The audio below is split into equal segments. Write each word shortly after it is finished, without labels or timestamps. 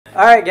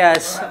All right,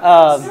 guys.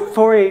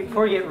 Before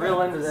we get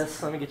real into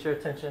this, let me get your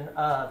attention.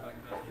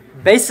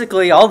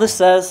 Basically, all this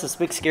says is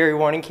big scary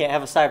warning. Can't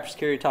have a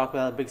cybersecurity talk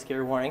without a big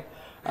scary warning.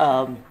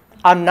 I'm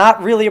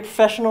not really a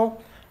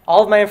professional.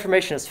 All of my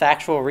information is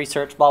factual,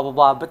 research, blah blah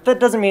blah. But that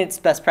doesn't mean it's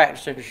best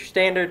practice or industry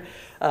standard.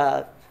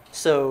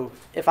 So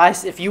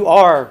if you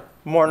are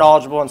more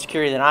knowledgeable in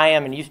security than I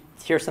am, and you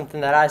hear something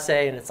that I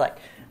say and it's like,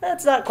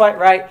 that's not quite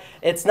right,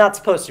 it's not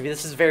supposed to be.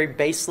 This is a very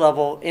base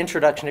level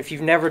introduction. If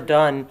you've never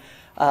done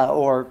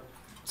or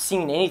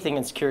seen anything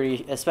in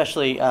security,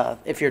 especially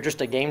if you're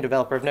just a game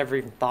developer, I've never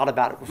even thought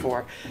about it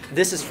before,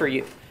 this is for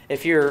you.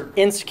 If you're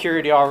in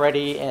security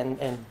already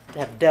and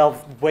have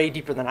delved way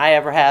deeper than I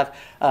ever have,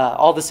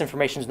 all this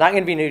information is not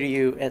going to be new to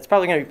you, and it's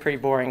probably going to be pretty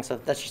boring, so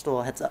that's just a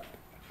little heads up.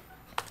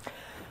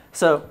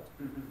 So,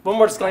 one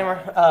more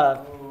disclaimer.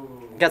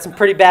 Got some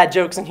pretty bad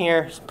jokes in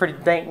here, some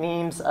pretty dank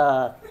memes.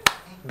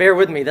 Bear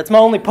with me. That's my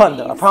only pun,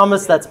 though. I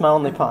promise that's my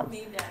only pun.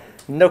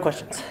 No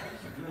questions.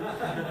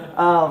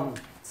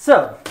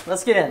 So,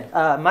 let's get in.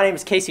 My name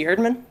is Casey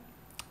Erdmann.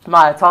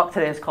 My talk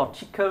today is called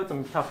Cheat Codes.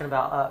 I'm talking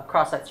about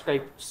cross-site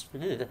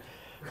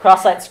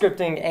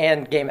scripting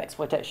and game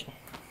exploitation.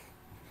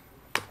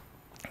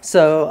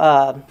 So,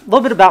 a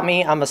little bit about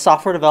me. I'm a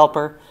software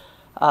developer.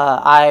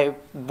 I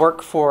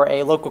work for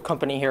a local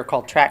company here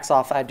called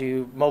Tracksoft. I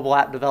do mobile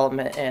app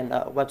development and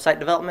website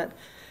development.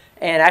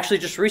 And actually,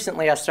 just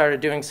recently, I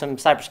started doing some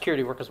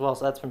cybersecurity work as well,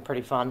 so that's been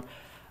pretty fun.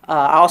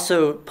 I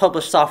also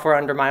publish software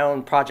under my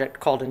own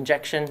project called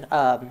Injection.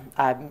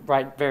 I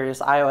write various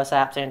iOS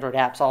apps, Android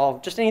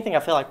apps, just anything I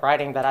feel like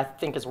writing that I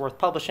think is worth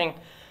publishing.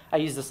 I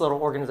use this little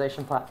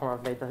organization platform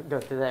I've made to go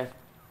through there.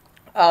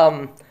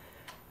 I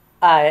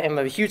am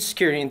a huge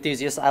security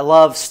enthusiast. I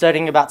love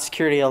studying about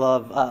security. I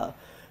love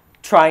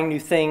trying new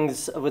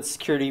things with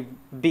security,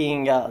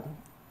 being,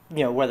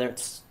 whether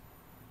it's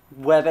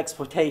web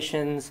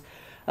exploitations,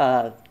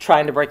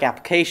 trying to break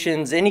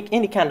applications,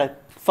 any kind of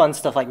fun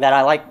stuff like that.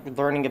 I like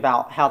learning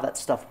about how that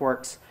stuff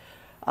works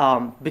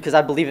because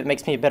I believe it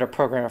makes me a better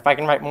programmer. If I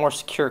can write more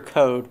secure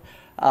code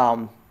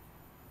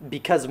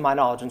because of my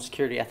knowledge in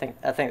security, I think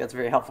that's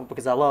very helpful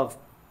because I love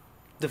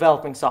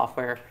developing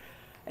software,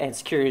 and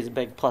security is a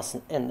big plus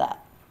in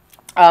that.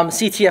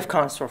 CTF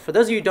connoisseur. For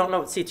those of you who don't know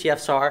what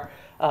CTFs are,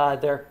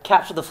 they're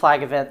capture the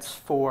flag events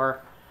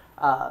for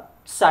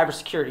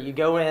cybersecurity. You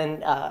go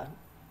in,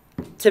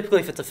 typically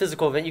if it's a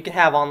physical event, you can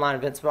have online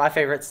events, but my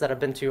favorites that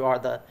I've been to are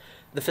the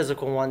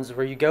physical ones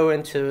where you go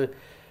into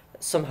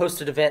some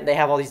hosted event, they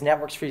have all these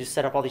networks for you to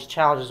set up all these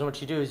challenges, and what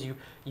you do is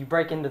you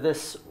break into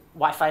this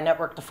Wi-Fi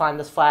network to find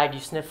this flag, you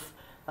sniff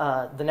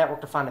the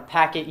network to find a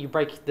packet, you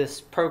break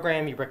this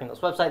program, you break into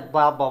this website,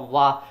 blah, blah,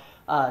 blah,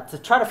 to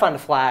try to find a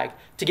flag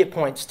to get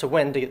points to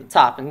win, to get the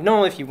top. And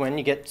normally if you win,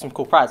 you get some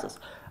cool prizes.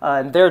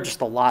 And they're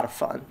just a lot of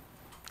fun.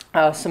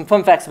 Some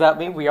fun facts about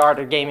me. We are at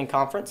a gaming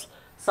conference.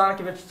 Sonic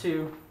Adventure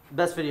 2,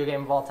 best video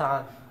game of all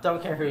time. Don't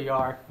care who you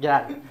are.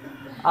 Get at it.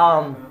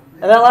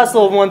 And that last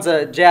little one's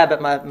a jab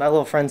at my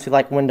little friends who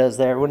like Windows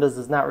there. Windows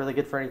is not really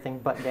good for anything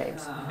but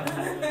games.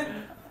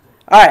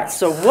 All right,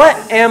 so what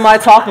am I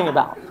talking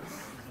about?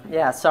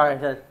 Yeah, sorry,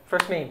 the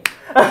first meme.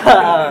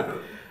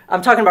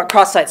 I'm talking about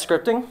cross-site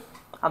scripting.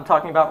 I'm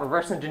talking about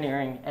reverse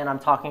engineering, and I'm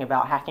talking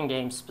about hacking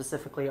games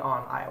specifically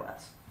on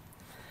iOS.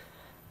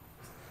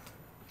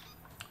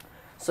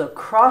 So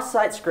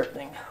cross-site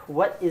scripting,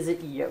 what is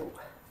it, yo?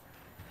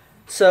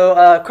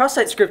 So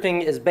cross-site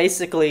scripting is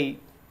basically,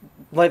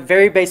 like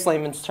very base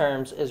layman's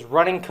terms, is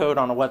running code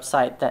on a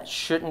website that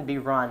shouldn't be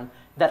run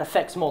that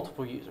affects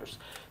multiple users.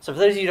 So for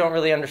those of you who don't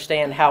really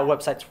understand how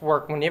websites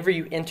work, whenever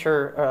you go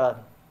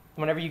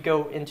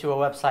into a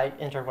website,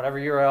 enter whatever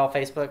URL,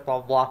 Facebook,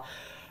 blah, blah,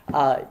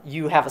 blah,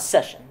 you have a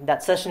session.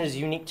 That session is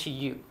unique to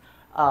you.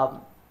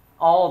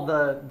 All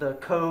the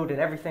code and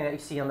everything that you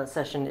see on that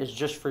session is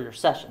just for your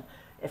session.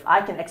 If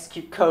I can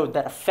execute code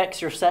that affects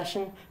your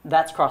session,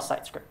 that's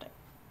cross-site scripting.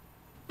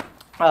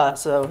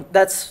 So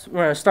we're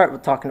going to start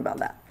with talking about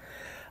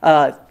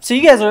that. So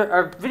you guys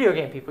are video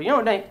game people. You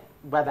don't make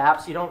web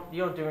apps. You don't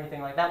do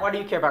anything like that. Why do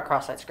you care about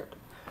cross-site scripting?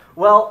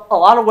 Well, a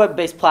lot of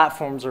web-based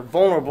platforms are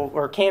vulnerable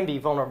or can be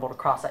vulnerable to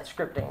cross-site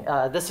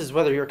scripting. This is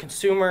whether you're a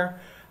consumer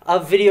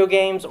of video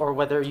games or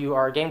whether you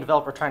are a game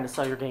developer trying to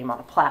sell your game on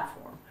a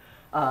platform.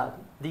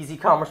 These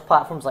e-commerce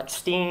platforms like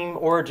Steam,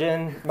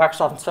 Origin,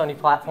 Microsoft and Sony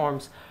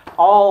platforms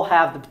all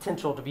have the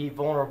potential to be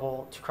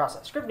vulnerable to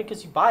cross-site scripting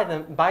because you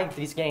buy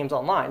these games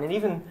online. And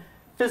even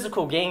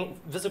physical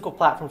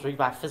platforms where you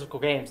buy physical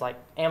games like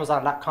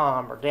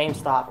Amazon.com or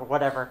GameStop or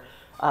whatever,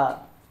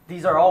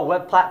 these are all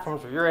web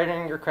platforms where you're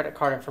entering your credit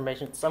card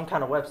information to some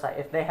kind of website.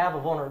 If they have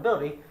a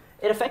vulnerability,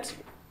 it affects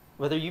you,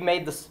 whether you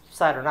made the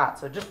site or not.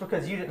 So just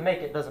because you didn't make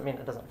it doesn't mean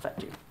it doesn't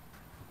affect you.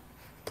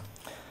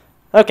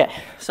 Okay,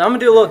 so I'm going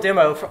to do a little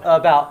demo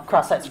about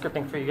cross-site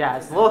scripting for you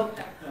guys.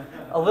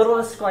 A little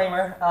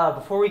disclaimer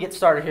before we get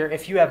started here.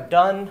 If you have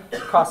done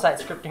cross-site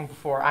scripting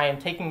before, I am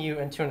taking you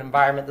into an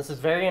environment. This is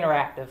very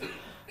interactive.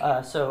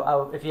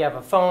 So if you have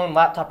a phone,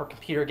 laptop, or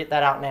computer, get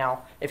that out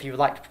now if you would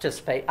like to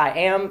participate. I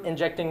am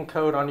injecting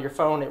code onto your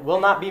phone. It will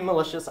not be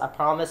malicious, I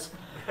promise.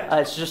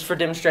 It's just for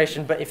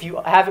demonstration. But if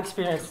you have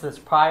experienced this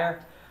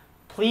prior,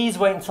 please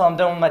wait until I'm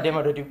done with my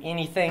demo to do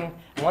anything.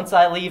 Once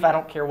I leave, I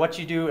don't care what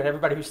you do, and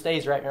everybody who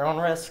stays, you're at your own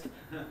risk.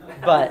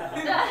 But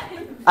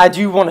I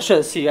do want to show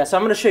this to you guys. So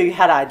I'm going to show you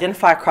how to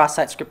identify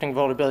cross-site scripting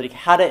vulnerability,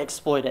 how to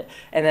exploit it,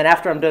 and then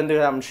after I'm done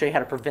doing that, I'm going to show you how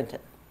to prevent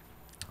it.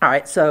 All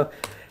right, so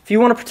if you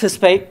want to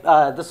participate,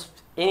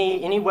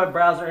 any web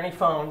browser, any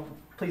phone,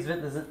 please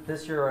visit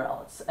this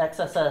URL. It's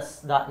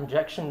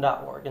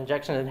xss.injection.org.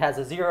 Injection, it has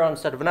a 0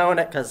 instead of an O in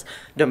it because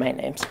domain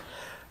names.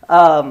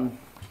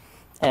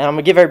 And I'm going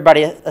to give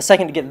everybody a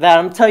second to get that.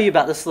 I'm going to tell you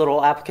about this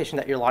little application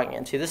that you're logging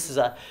into. This is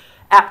an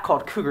app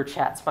called Cougar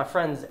Chats. My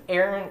friends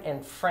Aaron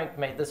and Frank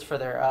made this for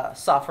their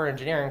software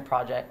engineering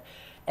project.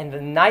 And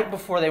the night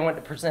before they went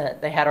to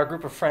present, they had our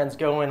group of friends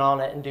go in on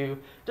it and do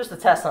just a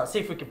test on it, see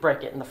if we could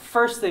break it. And the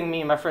first thing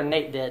me and my friend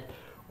Nate did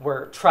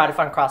were try to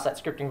find cross-site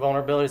scripting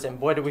vulnerabilities, and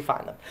boy, did we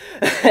find them.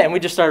 And we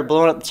just started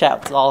blowing up the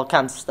chat with all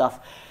kinds of stuff.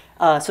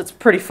 So it's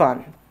pretty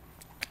fun.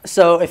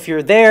 So if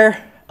you're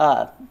there,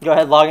 go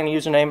ahead, log in a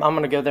username. I'm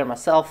going to go there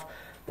myself.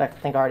 In fact, I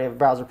think I already have a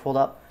browser pulled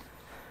up.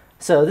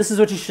 So this is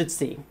what you should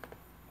see.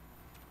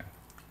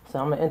 So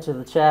I'm going to enter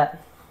the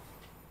chat.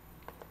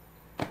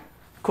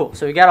 Cool.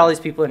 So we got all these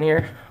people in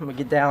here. I'm going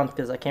to get down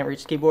because I can't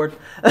reach the keyboard.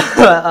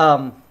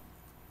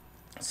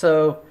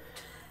 So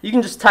you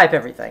can just type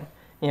everything.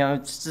 You know,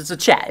 it's a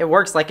chat. It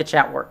works like a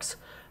chat works.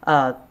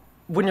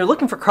 When you're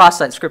looking for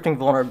cross-site scripting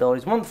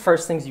vulnerabilities, one of the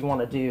first things you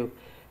want to do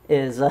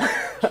is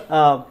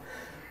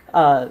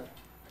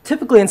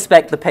typically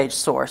inspect the page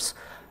source.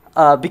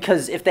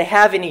 Because if they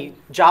have any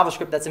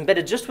JavaScript that's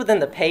embedded just within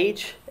the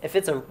page, if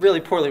it's a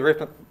really poorly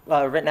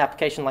written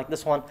application like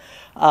this one,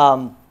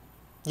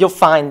 you'll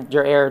find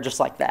your error just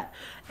like that.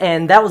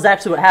 And that was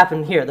actually what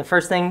happened here. The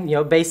first thing,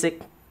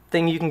 basic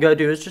thing you can go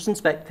do is just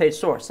inspect the page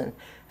source. And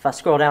if I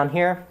scroll down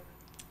here,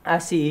 I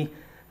see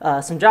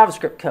some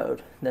JavaScript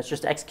code that's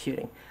just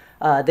executing.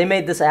 They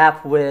made this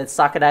app with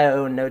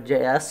Socket.io and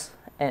Node.js,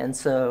 and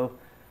so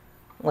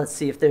let's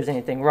see if there's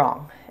anything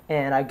wrong.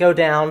 And I go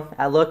down,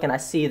 I look, and I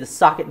see the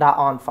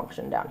socket.on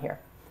function down here.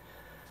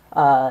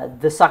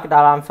 The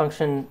socket.on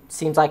function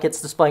seems like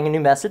it's displaying a new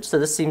message, so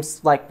this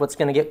seems like what's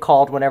going to get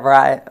called whenever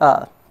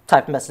I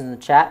type a message in the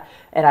chat.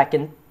 And I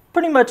can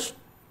pretty much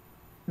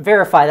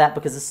verify that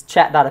because this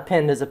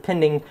chat.append is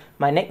appending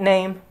my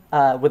nickname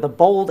with a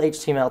bold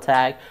HTML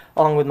tag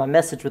along with my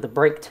message with a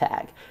break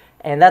tag.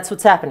 And that's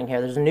what's happening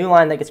here. There's a new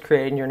line that gets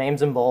created and your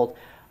name's in bold.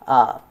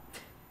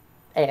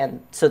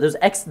 And so those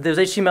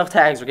HTML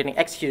tags are getting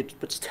executed,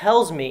 which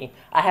tells me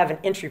I have an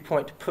entry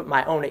point to put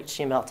my own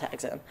HTML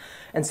tags in.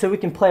 And so we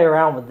can play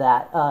around with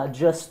that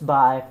just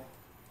by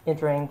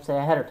entering, say,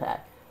 a header tag.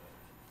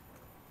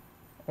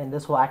 And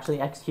this will actually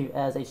execute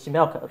as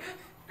HTML code.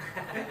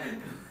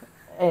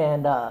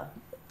 And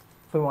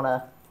if we want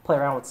to play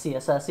around with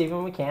CSS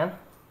even, we can.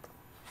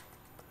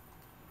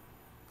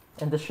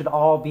 And this should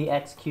all be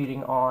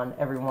executing on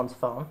everyone's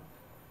phone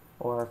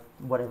or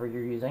whatever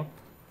you're using.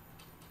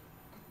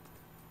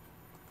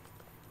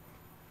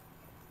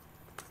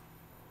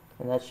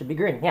 And that should be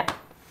green, yeah.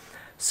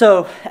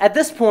 So at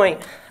this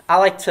point, I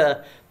like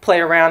to play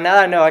around. Now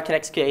that I know I can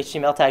execute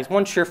HTML tags,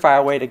 one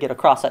surefire way to get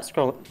across that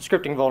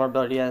scripting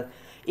vulnerability,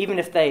 even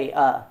if they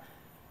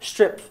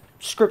strip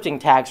scripting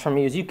tags from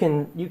you, is you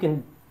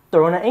can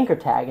throw in an anchor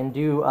tag and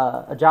do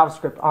a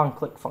JavaScript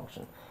on-click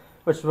function,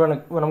 which is what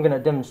I'm going to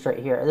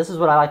demonstrate here. This is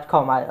what I like to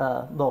call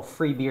my little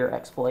free beer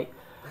exploit.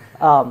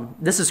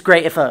 This is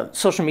great if a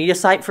social media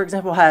site, for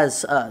example,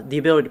 has the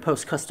ability to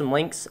post custom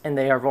links and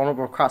they are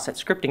vulnerable to cross-site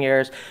scripting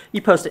errors.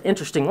 You post an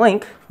interesting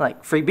link,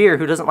 like free beer,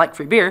 who doesn't like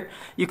free beer?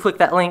 You click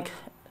that link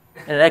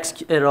and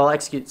it'll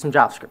execute some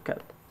JavaScript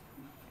code.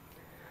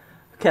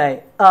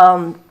 Okay,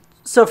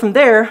 so from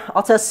there,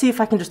 I'll see if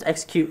I can just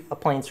execute a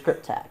plain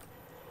script tag.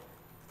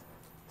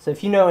 So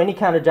if you know any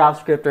kind of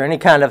JavaScript or any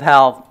kind of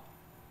how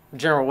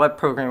general web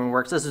programming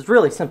works, this is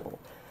really simple.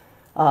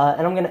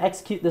 And I'm going to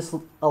execute this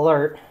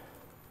alert.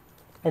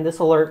 And this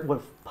alert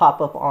would pop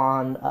up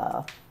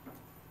on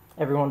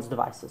everyone's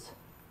devices.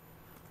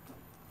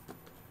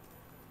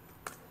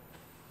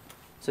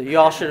 So you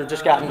all should have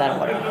just gotten that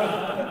alert.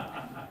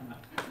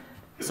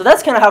 So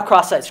that's kind of how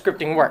cross-site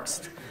scripting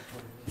works.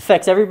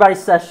 Affects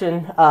everybody's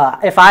session.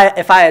 If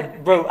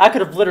I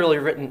could have literally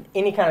written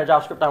any kind of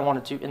JavaScript I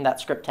wanted to in that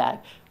script tag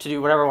to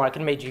do whatever I wanted. I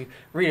could have made you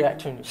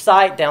redirect to a new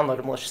site, download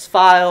a malicious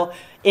file,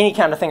 any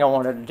kind of thing I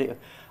wanted to do.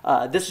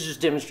 This is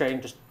just demonstrating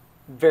just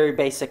very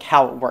basic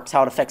how it works,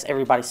 how it affects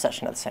everybody's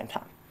session at the same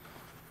time.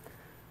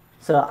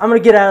 So I'm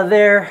going to get out of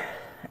there,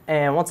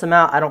 and once I'm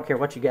out, I don't care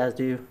what you guys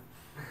do.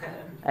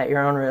 At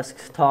your own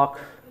risk, talk,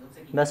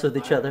 mess with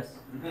each other,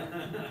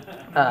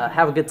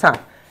 have a good time.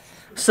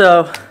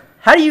 So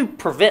how do you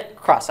prevent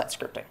cross-site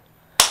scripting?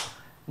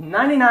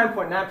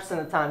 99.9%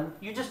 of the time,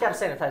 you just got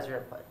to sanitize your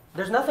input.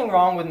 There's nothing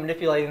wrong with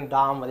manipulating the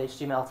DOM with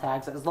HTML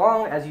tags as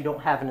long as you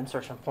don't have an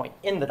insertion point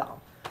in the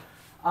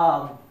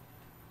DOM.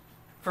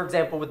 For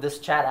example, with this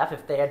chat app,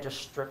 if they had just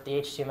stripped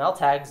the HTML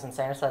tags and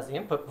sanitized the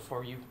input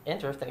before you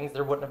enter things,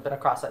 there wouldn't have been a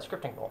cross-site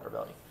scripting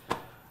vulnerability.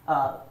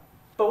 But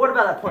what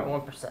about that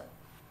 0.1%?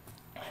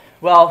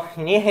 Well,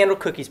 you need to handle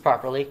cookies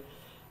properly.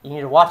 You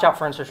need to watch out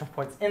for insertion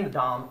points in the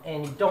DOM,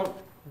 and you don't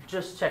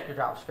just check your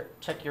JavaScript,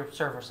 check your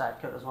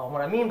server-side code as well. And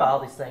what I mean by all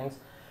these things,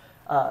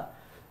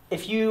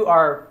 if you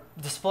are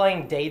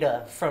displaying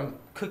data from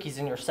cookies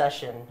in your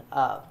session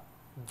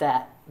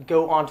that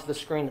go onto the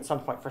screen at some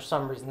point for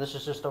some reason, this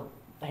is just a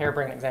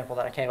harebrained example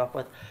that I came up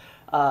with.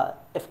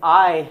 If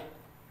I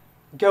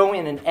go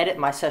in and edit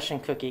my session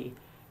cookie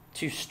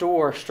to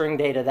store string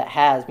data that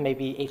has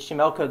maybe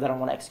HTML code that I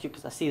want to execute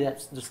because I see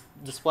that's just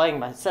displaying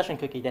my session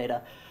cookie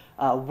data,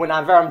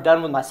 whenever I'm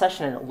done with my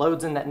session and it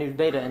loads in that new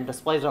data and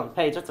displays it on the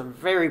page, that's a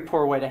very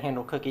poor way to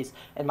handle cookies,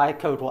 and my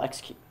code will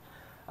execute.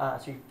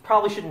 So you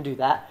probably shouldn't do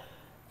that.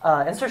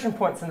 Insertion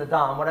points in the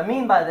DOM. What I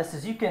mean by this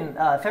is you can,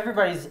 if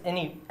everybody's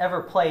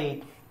ever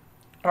played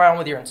around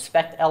with your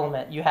inspect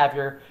element, you have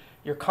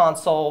your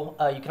console.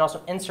 You can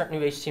also insert new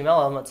HTML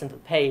elements into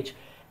the page.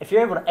 If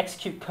you're able to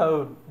execute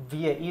code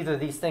via either of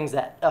these things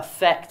that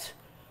affect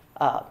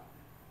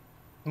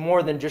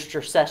more than just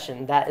your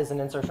session, that is an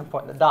insertion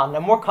point in the DOM. Now,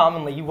 more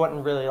commonly, you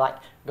wouldn't really like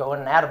go in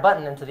and add a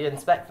button into the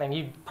inspect thing.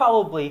 You'd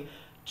probably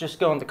just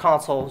go in the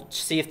console,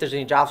 see if there's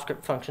any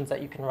JavaScript functions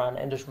that you can run,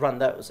 and just run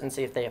those and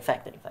see if they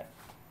affect anything.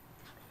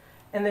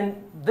 And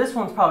then this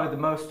one's probably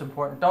the most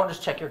important. Don't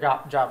just check your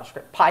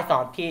JavaScript.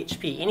 Python,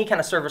 PHP, any kind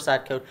of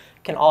server-side code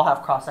can all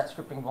have cross-site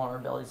scripting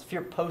vulnerabilities. If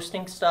you're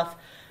posting stuff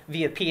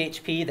via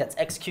PHP that's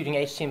executing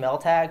HTML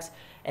tags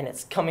and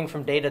it's coming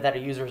from data that a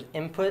user's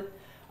input,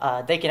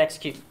 they can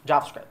execute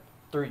JavaScript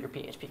through your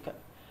PHP code.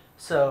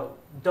 So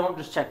don't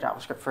just check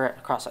JavaScript for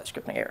cross-site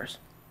scripting errors.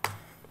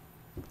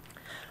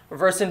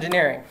 Reverse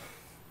engineering.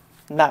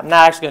 Not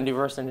actually going to do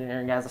reverse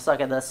engineering, guys. I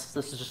suck at this.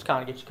 This is just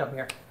kind of get you come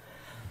here.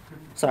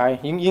 Sorry,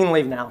 you can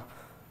leave now.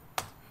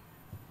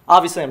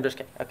 Obviously, I'm just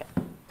kidding. Okay,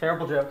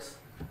 terrible jokes.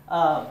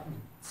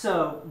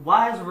 So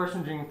why is reverse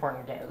engineering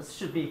important in games? This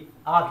should be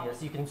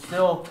obvious. You can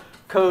steal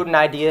code and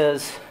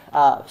ideas,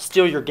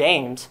 steal your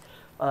games.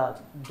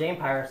 Game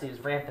piracy is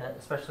rampant,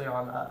 especially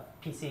on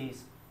PCs.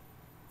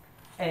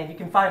 And you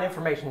can find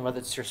information, whether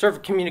it's your server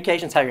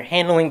communications, how you're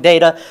handling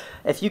data.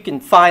 If you can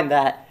find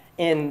that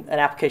in an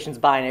application's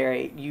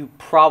binary, you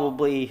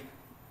probably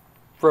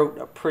wrote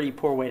a pretty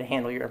poor way to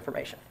handle your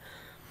information.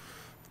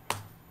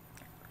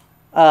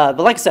 But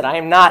like I said, I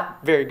am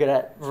not very good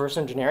at reverse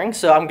engineering,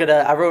 so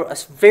I wrote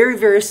a very,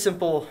 very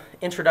simple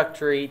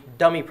introductory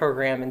dummy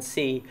program in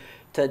C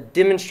to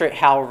demonstrate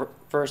how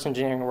reverse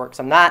engineering works.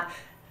 I'm not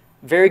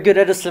very good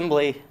at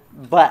assembly,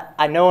 but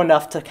I know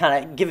enough to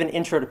kind of give an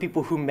intro to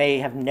people who may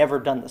have never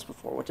done this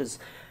before, which is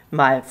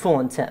my full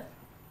intent.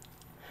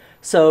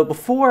 So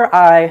before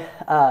I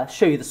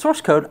show you the source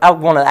code, I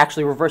want to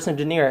actually reverse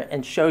engineer it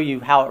and show you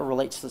how it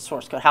relates to the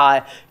source code, how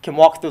I can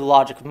walk through the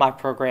logic of my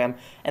program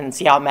and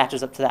see how it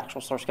matches up to the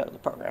actual source code of the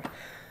program.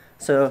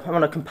 So I'm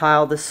going to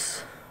compile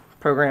this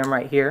program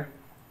right here.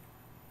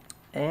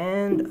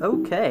 And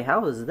okay,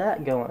 how is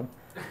that going?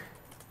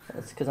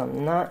 That's because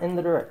I'm not in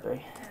the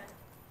directory.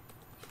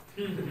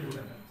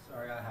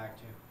 Sorry, I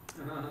hacked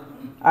you.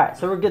 All right,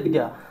 so we're good to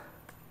go.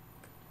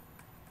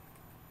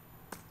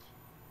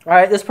 All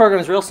right, this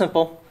program is real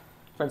simple.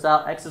 Turns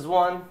out x is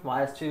 1,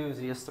 y is 2,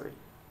 z is 3.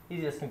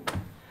 Easy as can be.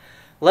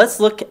 Let's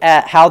look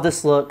at how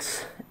this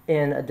looks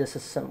in a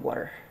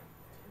disassembler.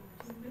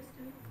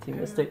 Team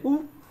Mystic.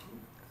 Ooh.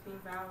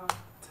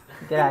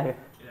 Get out of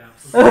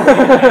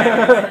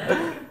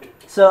here.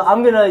 So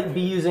I'm going to be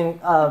using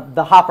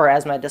the Hopper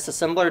as my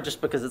disassembler just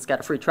because it's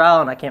got a free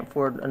trial and I can't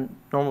afford a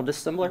normal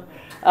disassembler.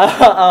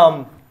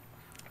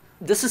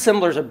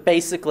 Disassemblers are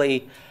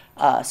basically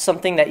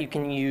something that you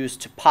can use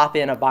to pop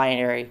in a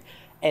binary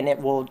and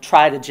it will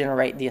try to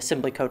generate the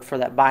assembly code for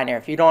that binary.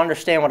 If you don't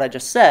understand what I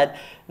just said,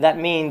 that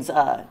means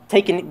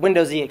take a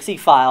Windows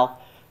exe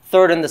file,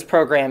 throw it in this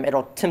program,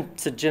 it'll attempt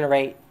to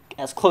generate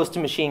as close to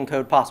machine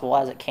code possible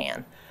as it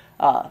can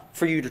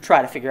for you to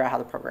try to figure out how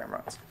the program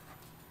runs.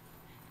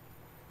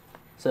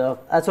 So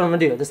that's what I'm going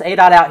to do. This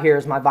a.out here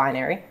is my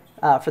binary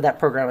for that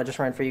program I just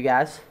ran for you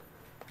guys.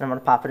 And I'm going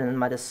to pop it into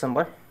my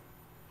disassembler.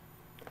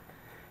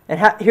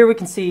 And here we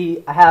can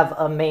see I have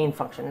a main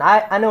function.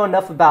 Now, I know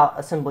enough about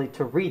assembly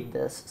to read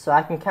this, so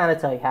I can kind of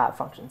tell you how it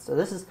functions. So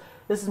this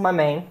is my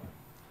main.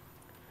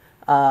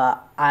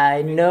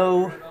 I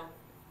know.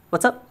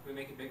 What's up? Can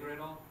we make it bigger at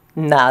all?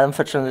 Nah,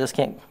 unfortunately, this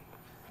can't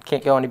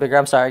go any bigger.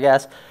 I'm sorry,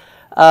 guys.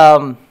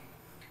 Well,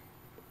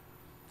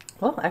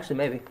 actually,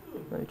 maybe.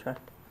 Let me try.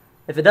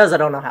 If it does, I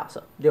don't know how,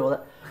 so deal with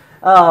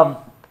it.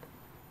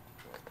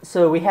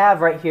 So we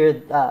have right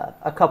here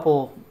a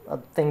couple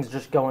of things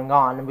just going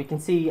on, and we can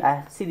see,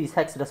 I see these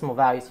hexadecimal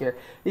values here.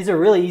 These are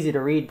really easy to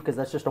read because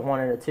that's just a 1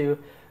 and a 2,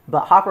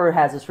 but Hopper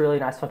has this really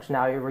nice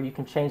functionality where you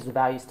can change the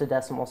values to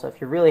decimal, so if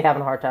you're really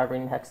having a hard time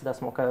reading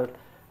hexadecimal code,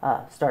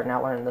 starting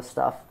out learning this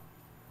stuff,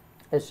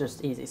 it's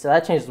just easy. So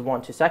that changes to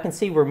 1, 2. So I can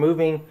see we're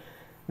moving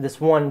this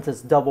 1 into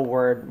this double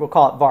word, we'll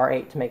call it var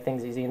 8 to make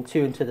things easy, and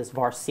 2 into this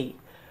var c.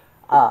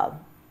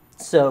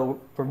 So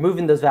we're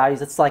moving those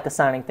values. It's like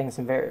assigning things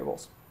in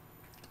variables.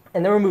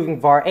 And then we're moving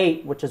var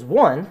 8, which is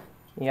 1.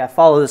 You got to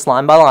follow this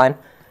line by line.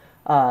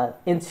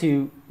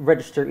 into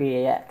register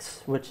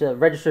EAX, which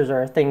registers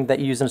are a thing that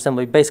you use in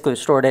assembly basically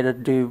to store data to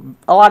do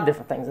a lot of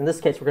different things. In this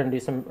case, we're going to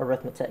do some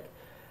arithmetic.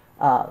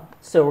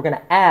 So we're going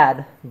to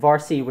add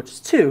var_c, which is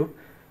 2,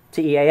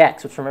 to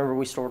EAX, which remember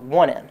we stored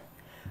 1 in.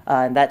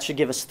 And that should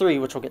give us 3,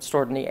 which will get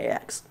stored in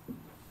EAX.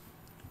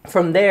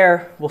 From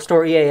there, we'll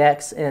store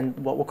EAX in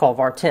what we'll call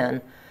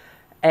var10.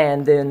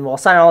 And then we'll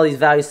assign all these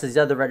values to these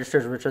other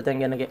registers, which are then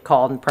going to get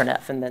called in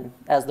printf, and then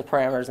as the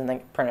parameters, and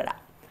then print it out.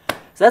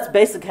 So that's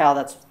basically how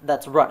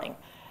that's running.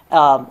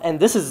 And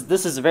this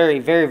is very,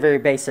 very, very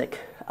basic.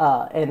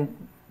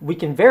 And we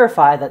can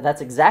verify that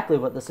that's exactly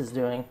what this is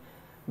doing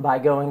by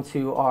going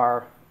to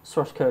our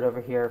source code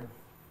over here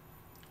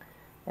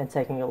and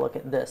taking a look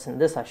at this.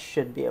 And this I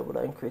should be able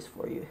to increase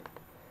for you.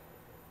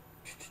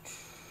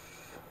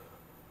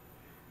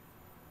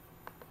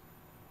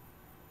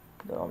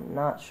 Though I'm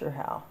not sure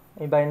how.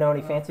 Anybody know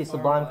any fancy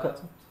Sublime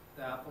cuts?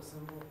 The Apple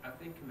symbol? I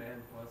think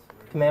Command plus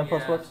works. Command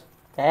plus works?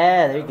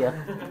 Yeah, there you go.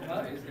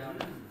 Oh, he's got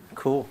it.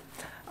 Cool.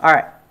 All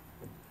right.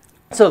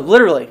 So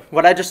literally,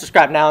 what I just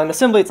described now, in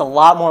assembly it's a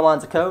lot more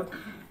lines of code,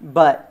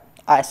 but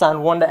I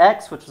assigned 1 to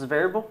x, which is a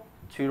variable,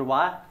 2 to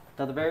y,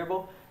 another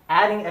variable,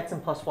 adding x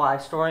and plus y,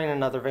 storing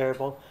another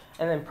variable,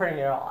 and then printing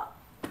it all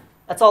out.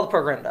 That's all the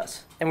program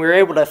does. And we were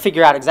able to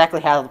figure out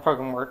exactly how the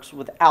program works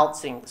without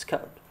seeing this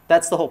code.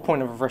 That's the whole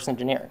point of reverse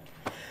engineering.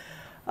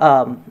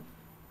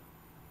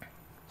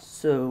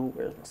 So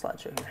where's my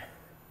slideshow here?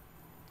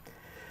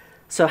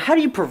 So how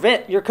do you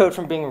prevent your code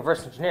from being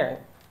reverse engineered?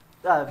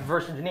 So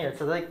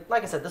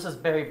like I said, this is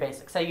very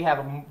basic. Say you have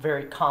a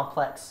very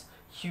complex,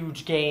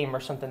 huge game or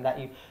something that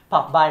you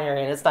pop a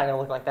binary and it's not going to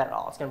look like that at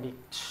all. It's going to be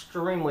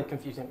extremely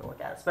confusing to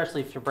look at,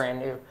 especially if you're brand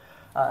new.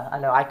 I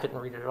know I couldn't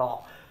read it at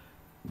all.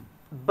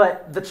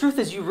 But the truth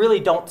is you really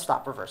don't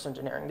stop reverse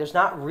engineering. There's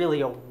not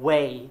really a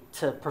way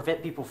to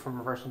prevent people from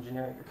reverse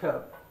engineering your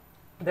code.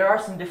 There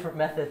are some different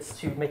methods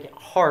to make it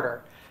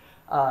harder,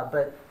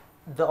 but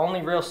the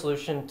only real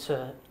solution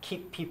to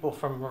keep people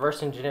from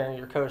reverse engineering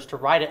your code is to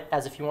write it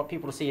as if you want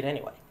people to see it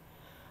anyway.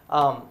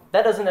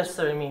 That doesn't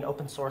necessarily mean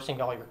open sourcing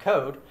all your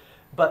code,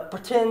 but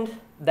pretend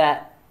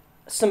that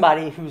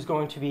somebody who's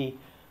going to be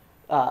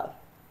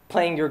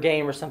playing your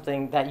game or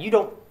something that you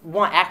don't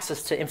want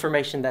access to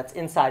information that's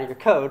inside of your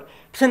code,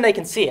 pretend they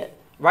can see it.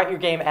 Write your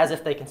game as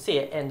if they can see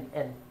it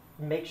and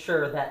make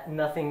sure that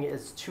nothing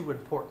is too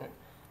important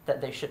that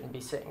they shouldn't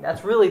be seeing.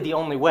 That's really the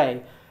only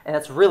way, and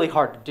that's really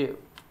hard to do.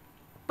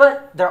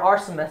 But there are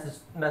some methods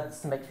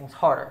to make things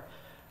harder.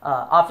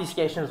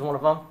 Obfuscation is one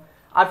of them.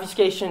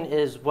 Obfuscation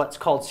is what's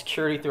called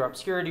security through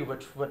obscurity,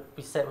 which what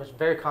we said was a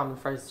very common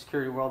phrase in the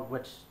security world,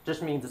 which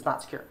just means it's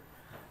not secure.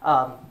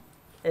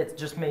 It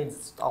just means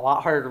it's a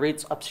lot harder to read.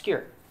 It's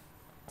obscure.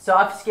 So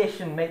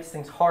obfuscation makes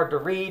things hard to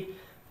read,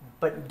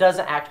 but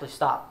doesn't actually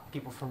stop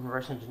people from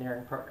reverse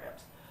engineering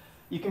programs.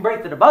 You can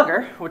break the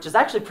debugger, which is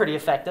actually pretty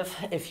effective.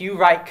 If you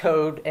write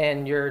code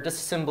and your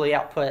disassembly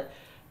output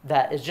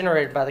that is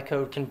generated by the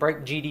code can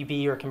break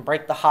GDB or can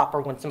break the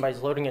hopper when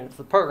somebody's loading it into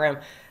the program,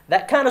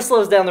 that kind of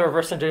slows down the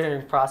reverse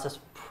engineering process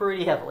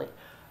pretty heavily.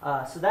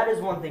 So that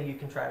is one thing you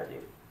can try to do.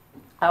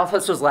 I'll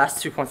touch those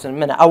last 2 points in a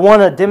minute. I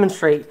want to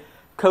demonstrate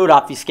code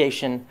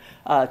obfuscation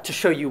to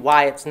show you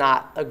why it's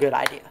not a good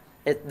idea.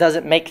 It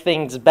doesn't make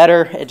things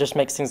better, it just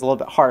makes things a little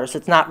bit harder. So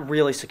it's not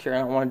really secure,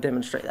 and I want to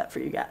demonstrate that for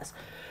you guys.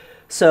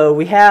 So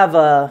we have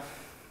the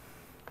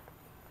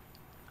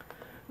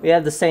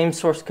same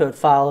source code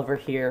file over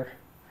here,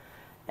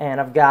 and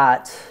I've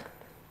got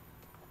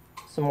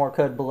some more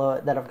code below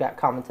it that I've got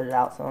commented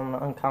out, so I'm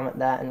going to uncomment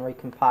that and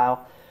recompile.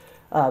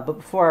 But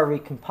before I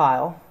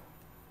recompile,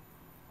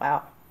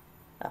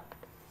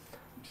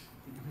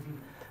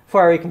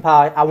 Before I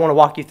recompile, I want to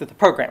walk you through the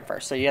program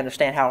first so you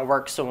understand how it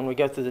works, so when we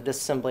go through the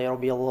disassembly it'll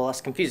be a little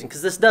less confusing,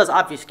 because this does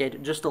obfuscate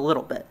it just a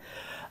little bit.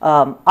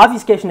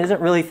 Obfuscation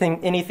isn't really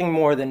anything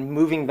more than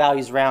moving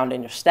values around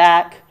in your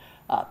stack,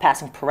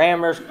 passing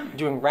parameters,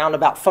 doing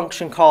roundabout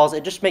function calls.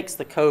 It just makes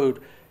the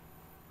code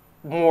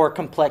more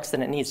complex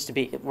than it needs to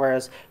be.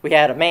 Whereas we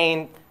had a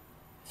main,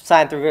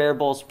 signed through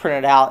variables,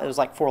 printed out, it was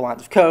like 4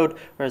 lines of code,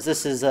 whereas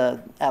this is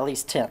at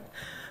least 10,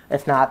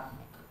 if not,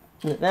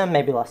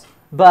 maybe less.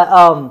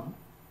 But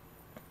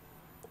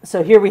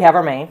so here we have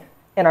our main,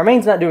 and our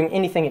main's not doing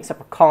anything except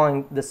for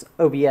calling this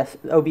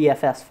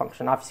OBFS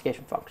function,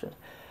 obfuscation function.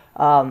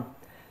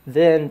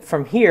 Then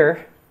from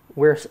here,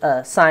 we're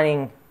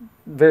assigning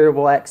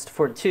variable x to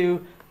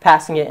 42,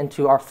 passing it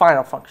into our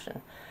final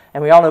function.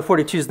 And we all know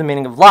 42 is the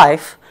meaning of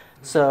life,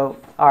 so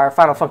our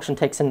final function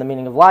takes in the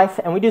meaning of life,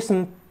 and we do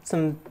some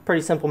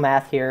pretty simple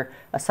math here,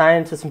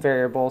 assign it to some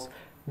variables,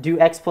 do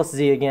x plus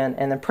z again,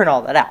 and then print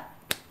all that out.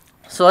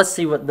 So let's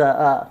see what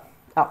the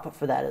output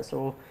for that is.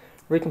 So we'll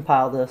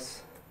recompile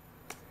this.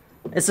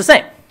 It's the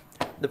same.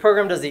 The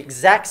program does the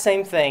exact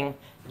same thing,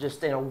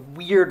 just in a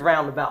weird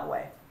roundabout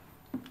way.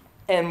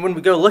 And when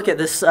we go look at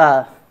this,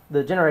 the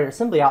generated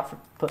assembly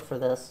output for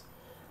this,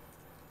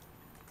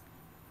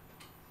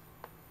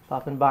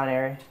 pop in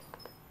binary,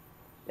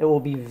 it will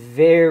be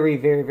very,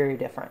 very, very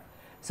different.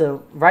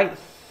 So right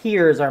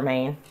here is our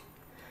main,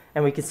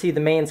 and we can see the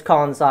main's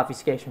calling this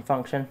obfuscation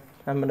function.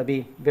 I'm going to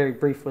be very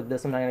brief with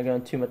this. I'm not going to go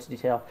into too much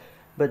detail,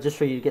 but just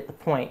for you to get the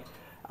point.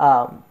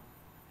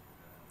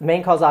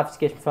 Main calls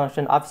obfuscation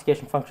function.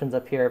 Obfuscation function's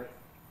up here.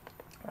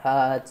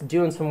 It's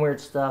doing some weird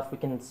stuff. We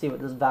can see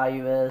what this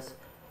value is.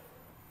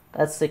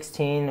 That's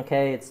 16.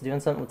 Okay, it's doing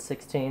something with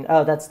 16.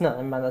 Oh, that's no,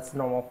 never mind. That's the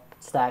normal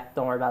stack.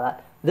 Don't worry about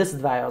that. This is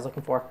the value I was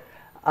looking for.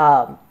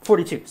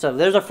 42. So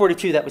there's our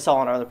 42 that we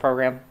saw in our other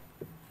program.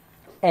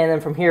 And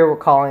then from here, we're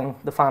calling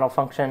the final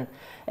function.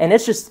 And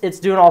it's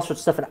doing all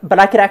sorts of stuff. But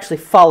I could actually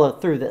follow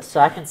through this. So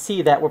I can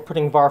see that we're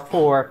putting var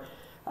 4,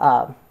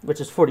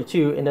 which is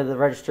 42, into the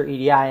register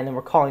EDI. And then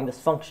we're calling this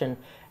function.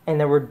 And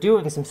then we're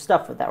doing some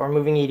stuff with that. We're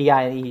moving EDI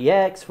and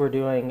EDX. We're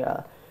doing,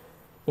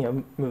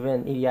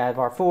 moving EDI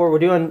var 4.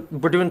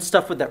 We're doing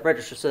stuff with that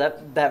register. So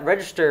that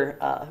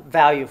register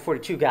value of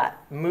 42 got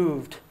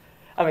moved.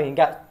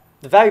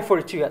 The value of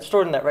 42 got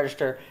stored in that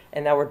register,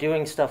 and now we're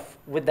doing stuff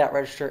with that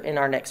register in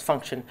our next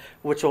function,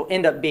 which will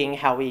end up being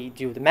how we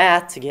do the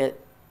math to get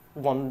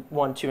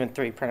 1, 2, and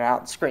 3 printed out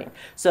on the screen.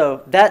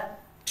 So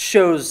that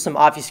shows some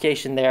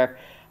obfuscation there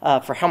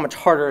for how much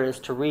harder it is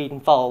to read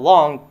and follow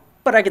along,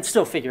 but I could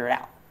still figure it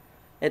out.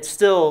 It's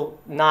still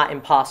not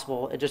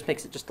impossible. It just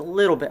makes it just a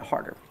little bit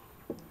harder.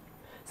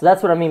 So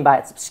that's what I mean by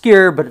it's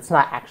obscure, but it's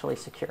not actually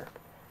secure.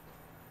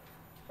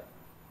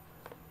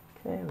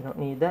 Okay, we don't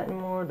need that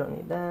anymore. Don't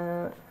need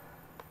that.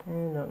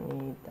 And don't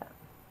need that.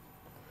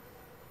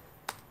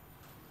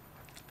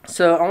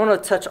 So I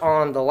want to touch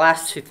on the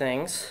last two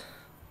things.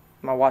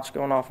 My watch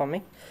going off on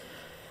me.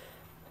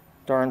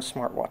 Darn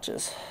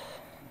smartwatches.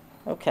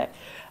 Okay.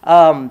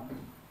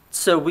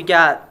 So we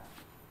got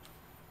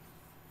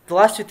the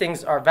last two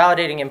things are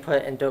validating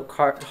input and don't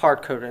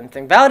hard code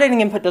anything. Validating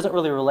input doesn't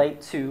really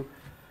relate to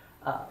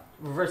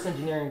reverse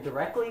engineering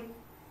directly,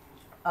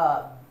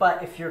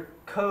 but if your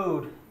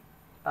code,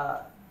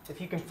 if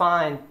you can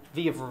find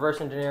via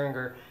reverse engineering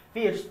or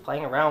via just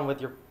playing around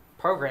with your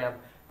program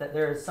that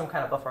there is some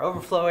kind of buffer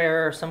overflow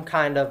error, some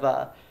kind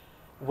of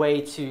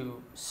way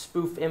to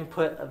spoof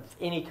input of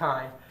any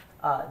kind,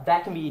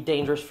 that can be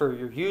dangerous for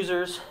your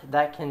users.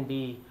 That can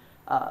be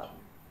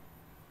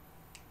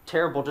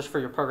terrible just for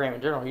your program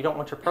in general. You don't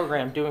want your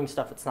program doing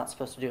stuff it's not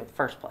supposed to do in the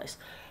first place.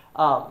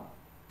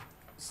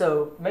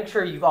 So make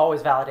sure you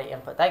always validate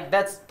input.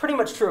 That's pretty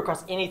much true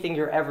across anything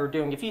you're ever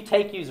doing. If you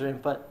take user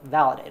input,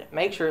 validate it.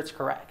 Make sure it's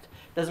correct.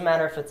 Doesn't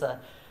matter if it's an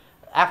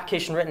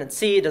application written in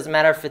C. It doesn't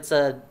matter if it's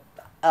a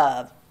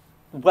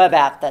web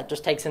app that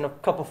just takes in a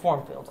couple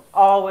form fields.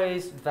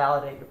 Always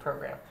validate your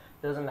program.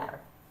 Doesn't matter.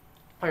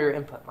 Or your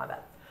input, my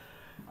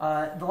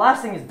bad. The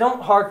last thing is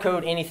don't hard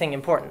code anything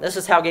important. This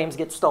is how games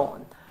get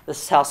stolen.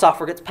 This is how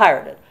software gets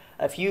pirated.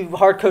 If you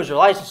hard code your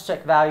license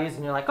check values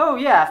and you're like, oh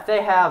yeah, if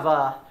they have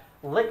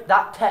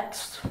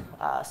lick.txt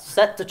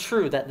set to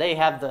true that they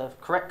have the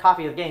correct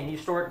copy of the game, you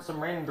store it in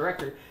some random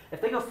directory. If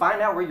they go find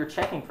out where you're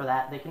checking for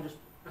that, they can just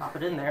pop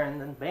it in there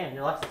and then bam,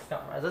 your license is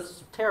compromised. This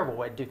is a terrible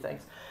way to do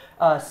things.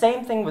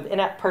 Same thing with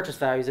in-app purchase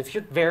values. If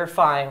you're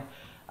verifying,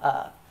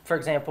 for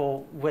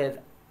example,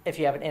 if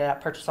you have an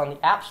in-app purchase on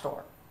the App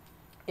Store,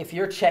 if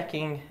you're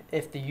checking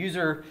if the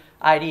user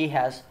ID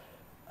has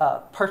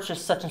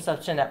purchased such and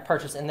such in-app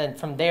purchase, and then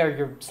from there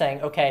you're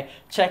saying, okay,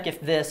 check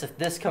if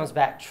this comes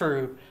back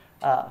true,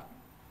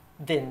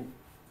 then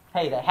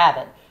hey, they have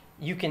it.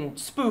 You can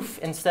spoof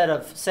instead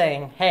of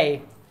saying,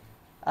 hey,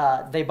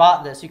 they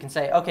bought this. You can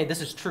say, okay,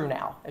 this is true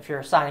now. If you're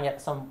assigning it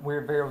some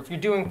weird variable, if you're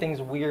doing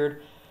things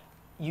weird,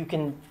 you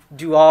can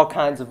do all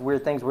kinds of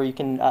weird things where you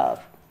can,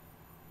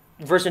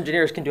 reverse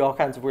engineers can do all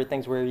kinds of weird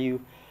things where you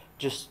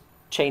just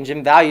change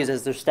in values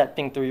as they're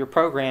stepping through your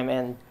program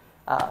and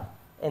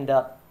end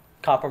up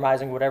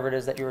compromising whatever it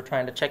is that you were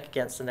trying to check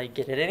against, and they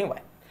get it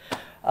anyway.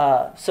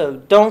 So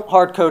don't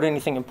hard code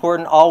anything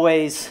important.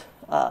 Always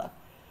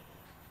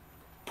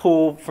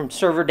pull from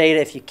server data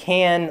if you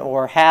can,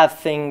 or have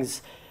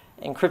things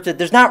encrypted.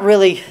 There's not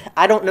really,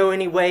 I don't know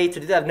any way to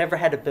do that. I've never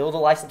had to build a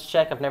license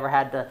check. I've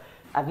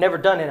never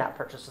done in-app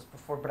purchases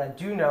before, but I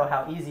do know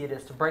how easy it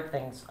is to break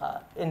things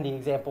in the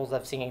examples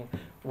I've seen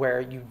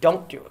where you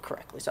don't do it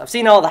correctly. So I've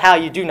seen all the how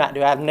you do not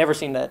do. I've never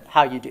seen the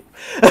how you do.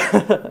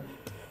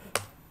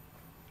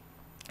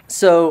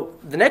 So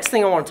the next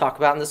thing I want to talk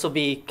about, and this will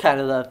be kind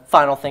of the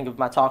final thing of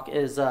my talk,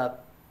 is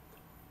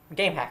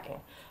game hacking.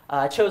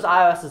 I chose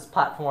iOS as a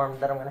platform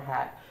that I'm going to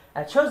hack.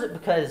 I chose it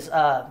because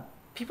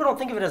people don't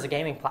think of it as a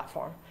gaming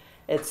platform.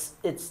 It's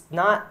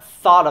not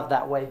thought of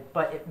that way,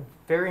 but it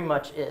very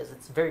much is.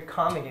 It's a very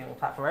common gaming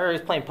platform.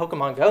 Everybody's playing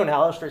Pokemon Go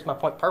now. Illustrates my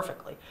point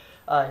perfectly.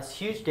 It's a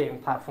huge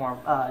gaming platform.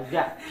 You've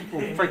got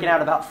people freaking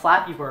out about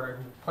Flappy Bird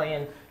and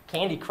playing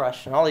Candy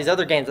Crush and all these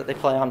other games that they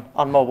play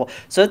on mobile.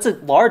 So it's a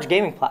large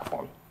gaming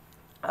platform.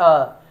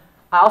 I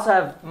also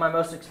have my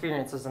most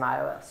experience as an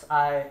iOS.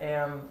 I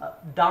am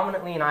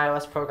dominantly an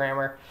iOS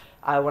programmer.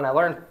 When I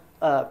learned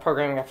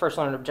programming, I first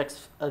learned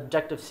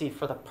Objective-C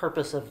for the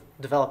purpose of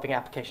developing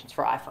applications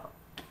for iPhone.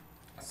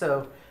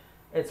 So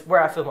it's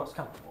where I feel most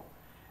comfortable.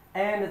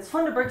 And it's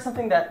fun to break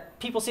something that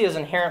people see as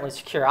inherently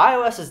secure.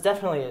 iOS is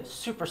definitely a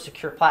super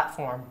secure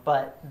platform,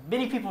 but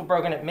many people have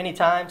broken it many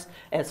times,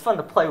 and it's fun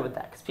to play with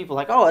that because people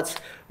are like, oh, it's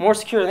more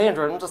secure than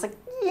Android. And I'm just like,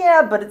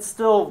 yeah, but it's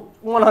still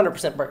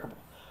 100% breakable.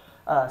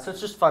 So it's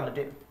just fun to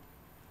do.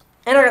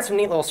 And I got some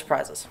neat little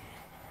surprises.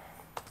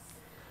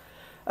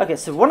 Okay,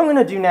 so what I'm going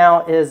to do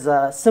now is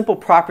a simple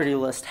property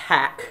list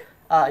hack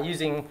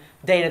using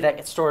data that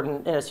gets stored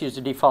in NS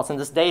user defaults. And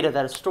this data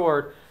that is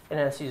stored in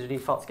NS user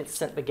defaults gets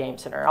sent to the game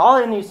center.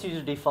 All NS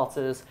user defaults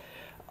is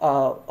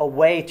a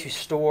way to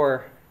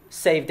store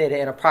save data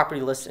in a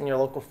property list in your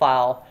local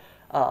file.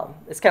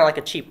 It's kind of like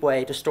a cheap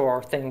way to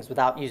store things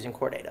without using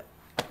core data.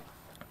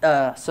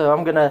 So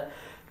I'm going to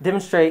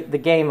demonstrate the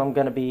game I'm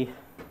going to be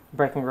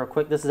breaking real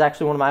quick. This is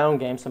actually one of my own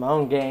games, so my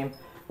own game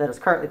that is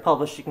currently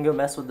published. You can go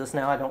mess with this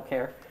now, I don't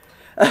care.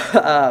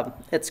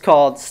 It's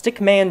called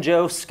Stickman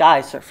Joe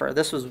Sky Surfer.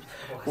 This was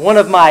one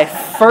of my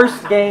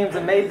first games.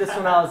 I made this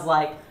when I was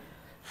like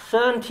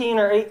 17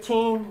 or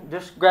 18,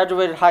 just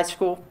graduated high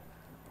school.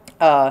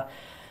 And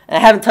I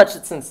haven't touched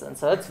it since then,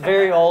 so it's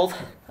very old.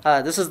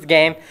 This is the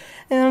game.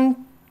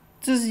 And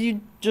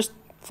you just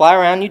fly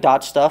around, you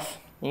dodge stuff,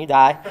 and you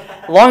die.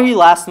 The longer you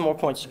last, the more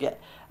points you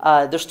get.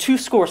 There's two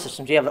score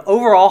systems. You have an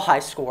overall high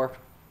score,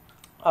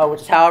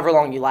 which is however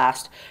long you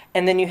last.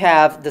 And then you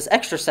have this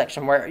extra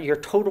section where your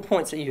total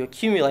points that you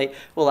accumulate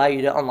will allow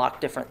you to unlock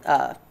different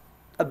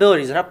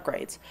abilities and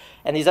upgrades.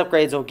 And these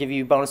upgrades will give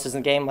you bonuses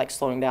in the game, like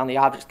slowing down the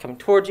objects coming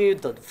towards you.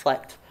 They'll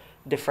deflect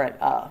different,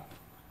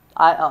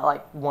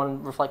 like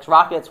one reflects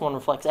rockets, one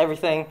reflects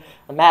everything.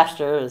 The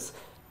master is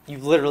you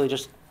literally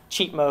just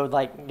cheat mode,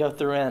 like go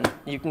through and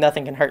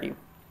nothing can hurt you.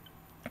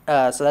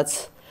 So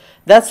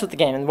that's what the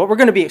game. And what we're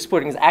going to be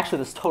exploiting is actually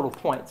this total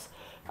points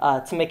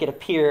to make it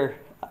appear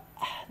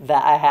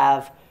that I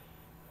have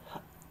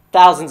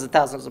thousands and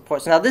thousands of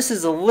points. Now this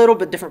is a little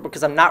bit different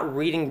because I'm not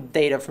reading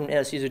data from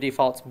NS user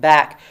defaults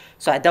back,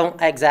 so I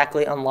don't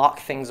exactly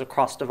unlock things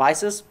across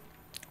devices.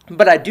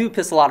 But I do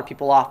piss a lot of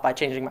people off by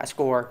changing my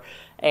score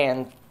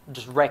and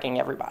just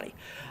wrecking everybody.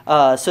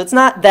 So it's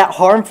not that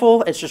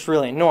harmful, it's just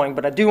really annoying.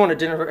 But I do want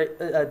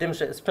to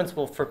demonstrate this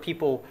principle for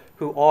people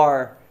who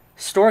are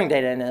storing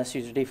data in NS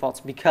user defaults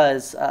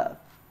because,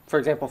 for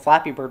example,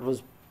 Flappy Bird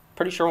was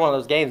pretty sure one of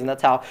those games, and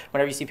that's how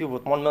whenever you see people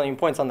with 1 million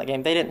points on that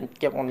game, they didn't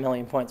get 1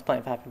 million points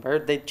playing Flappy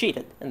Bird, they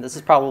cheated, and this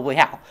is probably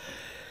how.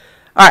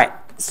 All right,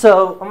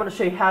 so I'm going to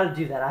show you how to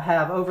do that. I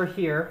have over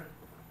here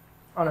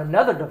on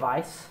another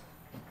device,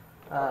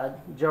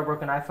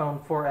 jailbroken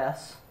iPhone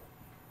 4S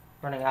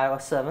running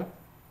iOS 7.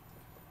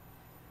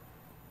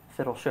 If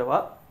it'll show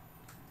up.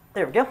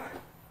 There we go.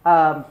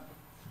 I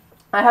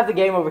have the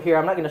game over here.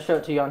 I'm not going to show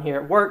it to you on here.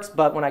 It works,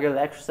 but when I go to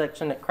the extra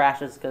section, it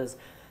crashes because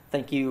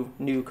thank you,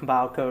 new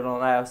compiled code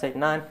on iOS 8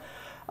 and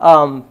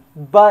 9.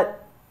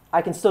 But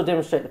I can still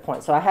demonstrate the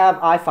point. So I have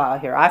iFile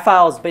here.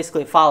 iFile is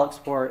basically a file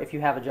explorer if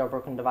you have a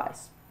jailbroken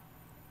device.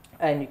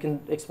 And you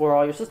can explore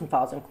all your system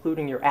files,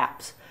 including your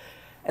apps.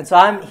 And so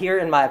I'm here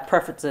in my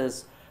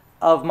preferences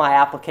of my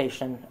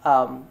application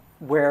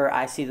where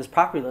I see this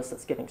property list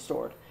that's getting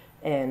stored.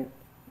 And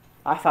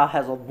iFile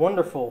has a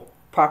wonderful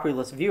property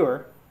list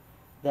viewer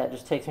that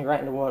just takes me right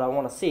into what I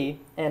want to see.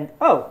 And,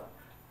 oh,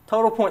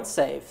 total points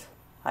saved.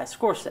 High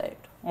score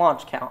saved,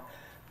 launch count.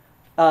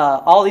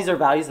 All these are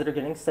values that are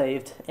getting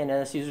saved in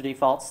NS user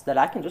defaults that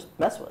I can just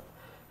mess with.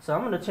 So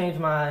I'm going to change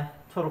my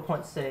total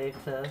points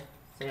saved to,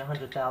 say,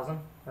 100,000,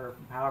 or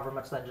however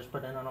much that I just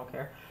put in, I don't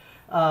care.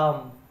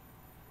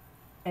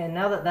 And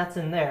now that that's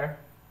in there,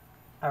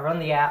 I run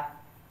the app.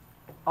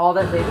 All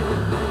that data,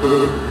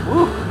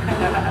 woo,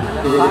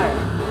 that's fire.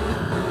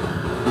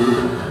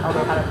 I don't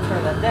know how to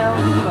turn that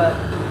down, but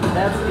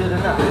that's good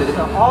enough.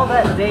 So all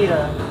that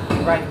data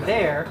right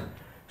there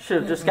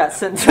should have just got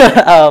sent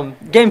to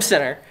Game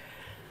Center.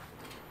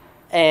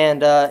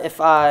 And if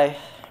I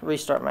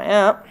restart my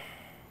app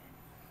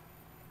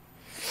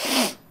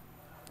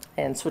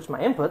and switch my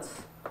inputs,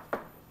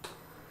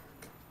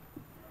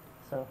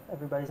 so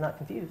everybody's not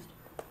confused,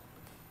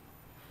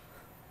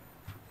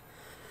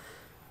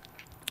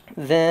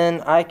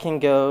 then I can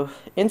go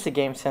into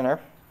Game Center,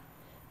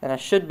 and I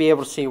should be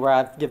able to see where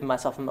I've given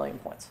myself 1 million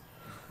points.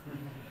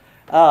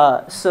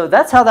 So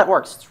that's how that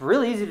works. It's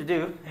really easy to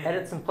do.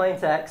 Edit some plain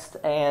text,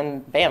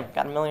 and bam,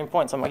 got 1 million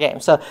points on my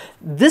game. So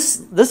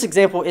this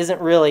example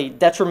isn't really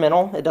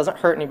detrimental. It doesn't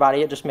hurt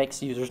anybody. It just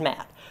makes users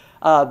mad.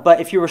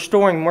 But if you were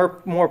storing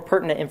more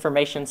pertinent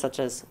information, such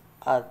as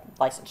a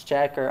license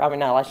check, or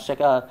not a license check,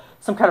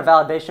 some kind of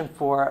validation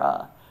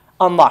for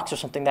unlocks or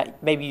something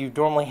that maybe you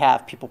normally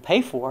have people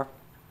pay for,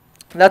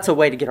 that's a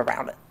way to get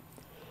around it.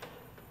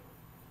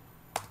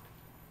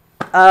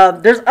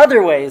 There's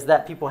other ways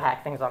that people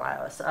hack things on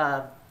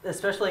iOS,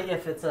 especially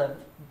if it's a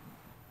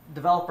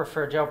developer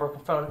for a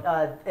jailbroken phone.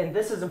 And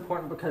this is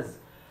important because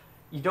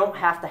you don't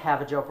have to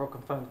have a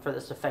jailbroken phone for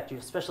this to affect you,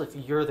 especially if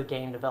you're the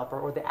game developer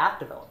or the app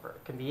developer.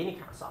 It can be any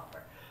kind of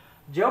software.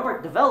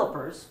 Jailbreak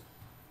developers,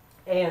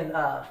 and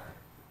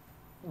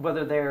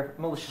whether they're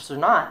malicious or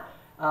not,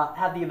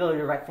 have the ability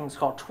to write things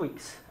called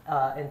tweaks.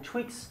 And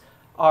tweaks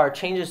are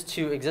changes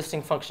to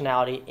existing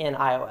functionality in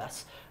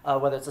iOS,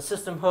 whether it's a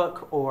system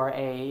hook or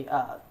a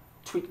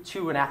tweak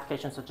to an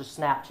application such as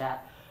Snapchat.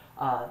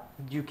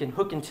 You can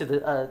hook into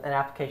an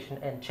application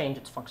and change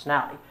its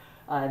functionality.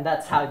 And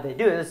that's how they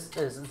do this,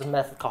 is a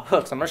method called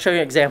hooks. I'm going to show you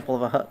an example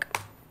of a hook.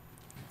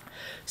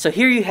 So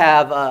here you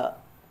have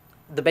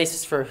the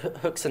basis for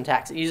hook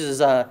syntax. It uses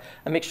a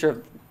mixture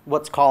of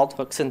what's called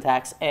hook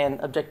syntax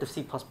and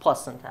Objective-C++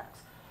 syntax.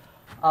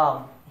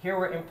 Here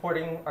we're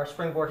importing our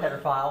Springboard header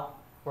file.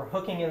 We're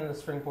hooking into the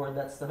Springboard,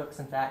 that's the hook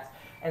syntax.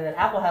 And then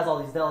Apple has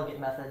all these delegate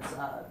methods.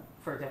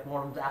 For example,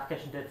 one of the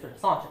application did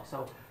finish launching.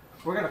 So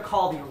we're going to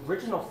call the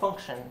original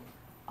function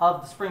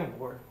of the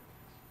Springboard,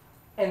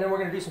 and then we're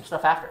going to do some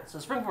stuff after it. So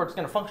the Springboard is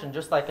going to function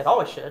just like it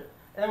always should,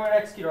 and then we're going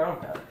to execute our own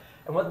code.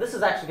 And what this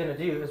is actually going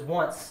to do is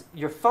once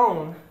your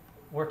phone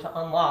were to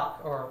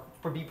unlock or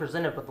be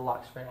presented with the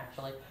lock screen,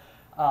 actually,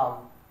 an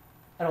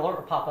alert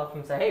will pop up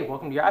and say, hey,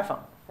 welcome to your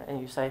iPhone.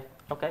 And you say,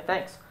 okay,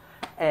 thanks.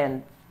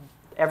 And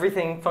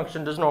everything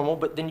functioned as normal,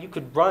 but then you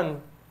could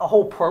run a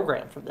whole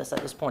program from this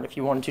at this point if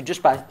you wanted to,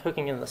 just by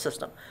hooking into the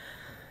system.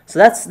 So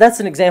that's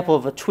an example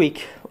of a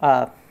tweak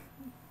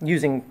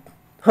using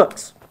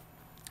hooks.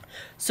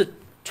 So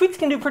tweaks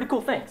can do pretty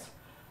cool things.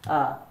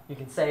 You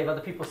can save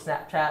other people's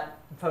Snapchat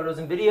photos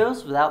and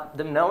videos without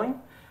them knowing.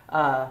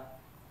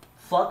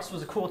 Flux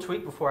was a cool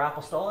tweak before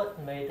Apple stole it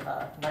and made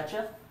Night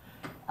Shift.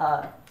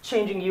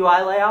 Changing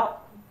UI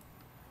layout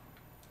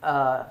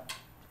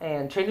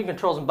and changing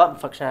controls and button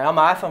functionality. On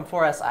my iPhone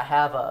 4S, I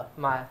have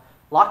my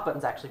lock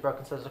button's actually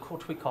broken, so there's a cool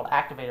tweak called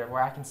Activator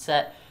where I can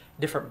set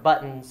different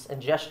buttons and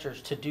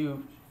gestures to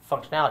do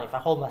functionality. If I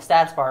hold my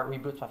status bar, it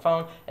reboots my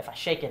phone. If I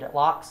shake it, it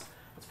locks.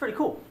 It's pretty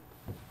cool.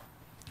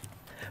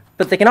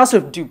 But they can also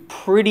do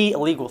pretty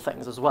illegal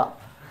things as well.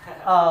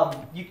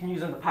 You can use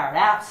them to pirate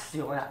apps,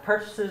 steal in-app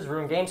purchases,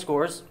 ruin game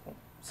scores,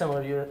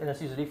 similar to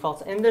NS user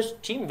defaults, and there's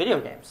cheating video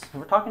games.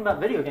 We're talking about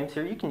video games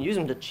here. You can use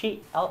them to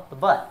cheat out the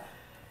butt.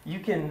 You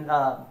can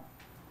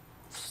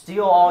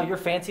steal all your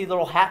fancy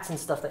little hats and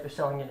stuff that you're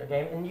selling in your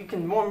game, and you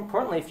can, more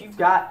importantly, if you've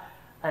got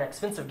an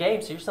expensive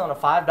game, so you're selling a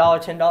 $5,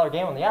 $10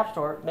 game on the App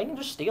Store, they can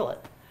just steal it.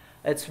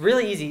 It's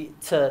really easy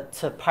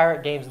to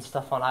pirate games and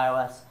stuff on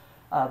iOS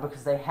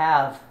because they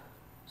have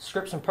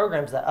scripts and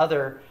programs that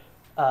other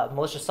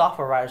malicious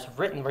software writers have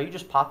written where you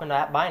just pop into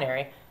app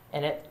binary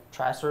and it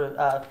tries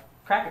to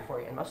crack it for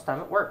you, and most of the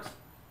time it works.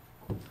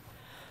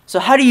 So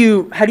how do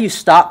you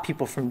stop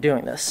people from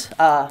doing this?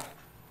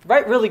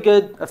 Write really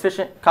good,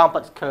 efficient,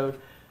 complex code,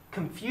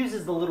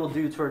 confuses the little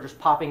dudes who are just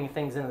popping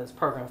things into this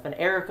program. If an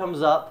error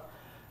comes up,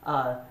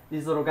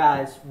 these little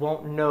guys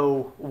won't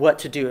know what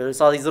to do. There's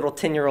all these little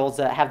 10-year-olds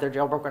that have their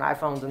jailbroken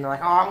iPhones, and they're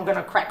like, oh, I'm going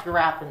to crack your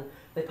app, and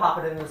they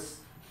pop it in this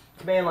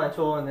command line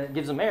tool, and it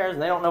gives them errors,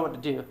 and they don't know what to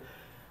do.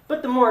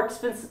 But the more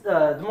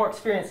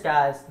experienced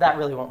guys, that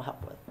really won't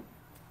help with.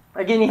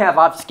 Again, you have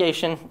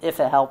obfuscation, if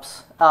it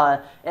helps.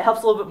 It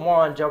helps a little bit more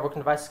on jailbroken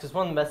devices, because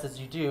one of the methods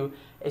you do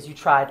is you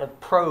try to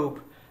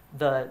probe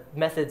the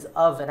methods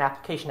of an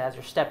application as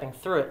you're stepping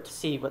through it to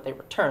see what they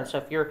return. So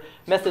if your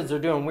methods are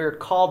doing weird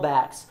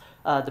callbacks,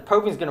 the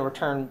probing is going to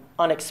return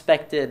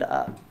unexpected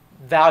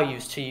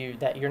values to you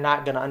that you're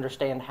not going to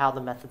understand how the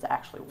methods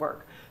actually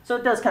work. So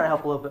it does kind of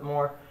help a little bit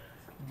more.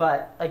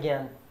 But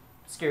again,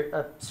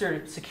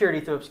 security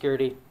through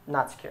obscurity,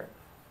 not secure.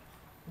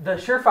 The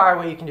surefire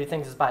way you can do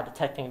things is by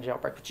detecting a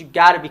jailbreak, but you've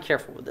got to be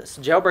careful with this.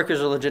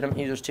 Jailbreakers are legitimate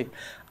users too.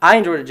 I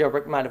enjoyed a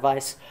jailbreak my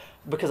device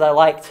because I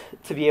liked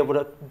to be able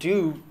to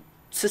do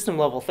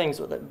system-level things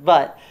with it.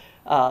 But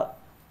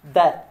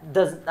that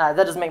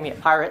doesn't make me a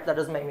pirate. That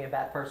doesn't make me a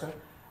bad person.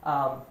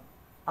 I'm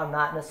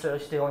not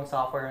necessarily stealing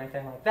software or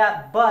anything like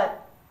that,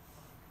 but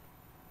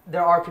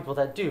there are people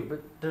that do.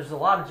 But there's a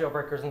lot of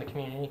jailbreakers in the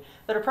community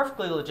that are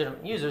perfectly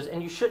legitimate users,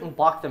 and you shouldn't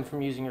block them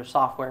from using your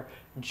software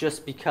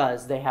just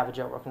because they have a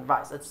jailbroken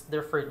device. That's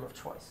their freedom of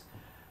choice.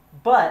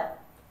 But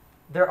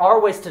there are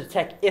ways to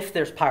detect if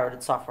there's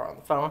pirated software on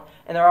the phone,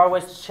 and there are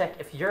ways to check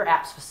if your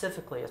app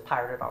specifically is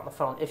pirated on the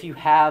phone. If you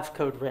have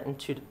code written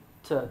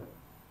to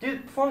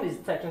perform these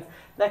detections,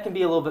 that can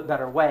be a little bit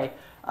better way.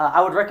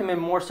 I would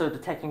recommend more so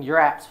detecting your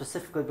app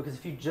specifically, because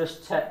if you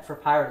just check for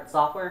pirated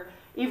software,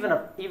 even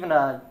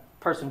a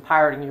person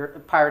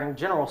pirating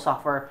general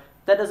software,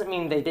 that doesn't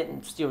mean they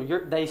didn't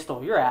they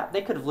stole your app.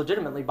 They could have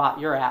legitimately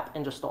bought your app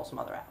and just stole some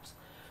other apps.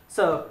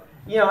 So,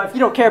 if you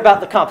don't care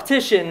about the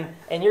competition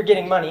and you're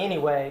getting money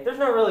anyway, there's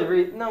no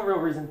real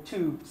reason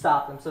to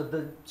stop them. So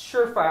the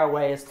surefire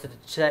way is to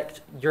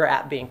detect your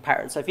app being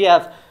pirated. So if you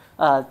have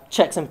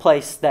checks in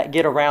place that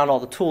get around all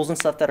the tools and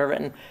stuff that are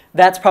written,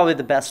 that's probably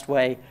the best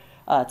way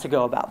to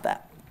go about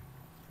that.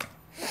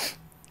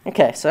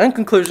 Okay, so in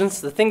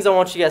conclusions, the things I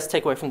want you guys to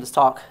take away from this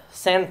talk: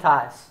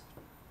 sanitize.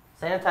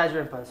 Sanitize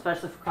your input,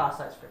 especially for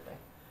cross-site scripting.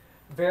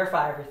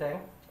 Verify everything.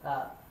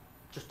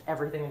 Just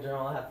everything in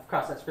general. I have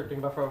cross-site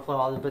scripting, buffer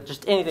overflow, but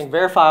just anything.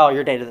 Verify all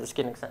your data that's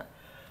getting sent.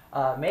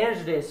 Manage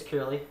your data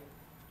securely.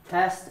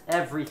 Test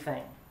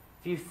everything.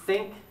 If you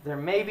think there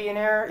may be an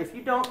error, if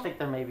you don't think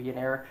there may be an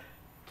error,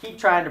 keep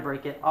trying to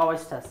break it.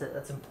 Always test it.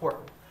 That's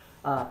important.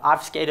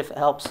 Obfuscate if it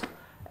helps.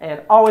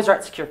 And always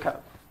write secure code.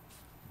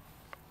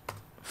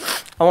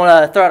 I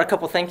want to throw out a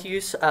couple thank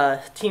yous.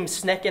 Team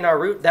Sneck in our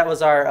route, that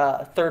was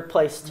our third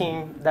place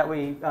team that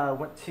we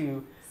went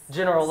to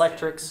General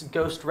Electric's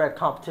Ghost Red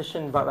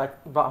competition, brought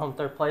home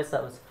third place.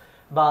 That was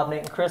Bob,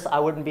 Nate, and Chris. I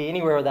wouldn't be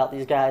anywhere without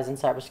these guys in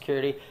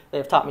cybersecurity. They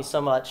have taught me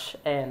so much,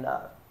 and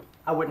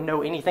I wouldn't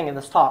know anything in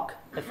this talk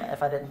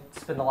if I didn't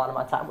spend a lot of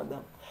my time with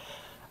them.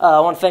 I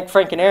want to thank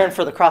Frank and Aaron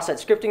for the cross-site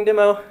scripting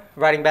demo.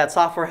 Writing bad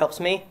software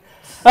helps me.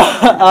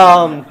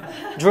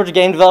 Georgia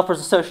Game Developers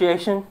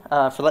Association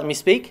for letting me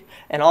speak,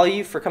 and all of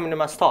you for coming to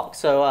my talk.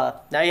 So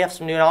now you have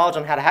some new knowledge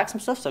on how to hack some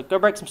stuff, so go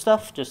break some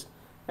stuff. Just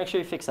make sure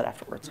you fix it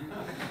afterwards.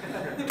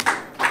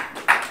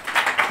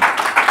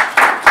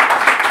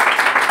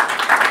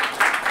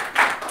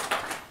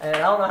 And I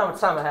don't know how much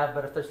time I have,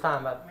 but if there's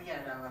time, We got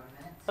about 11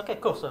 minutes. Okay,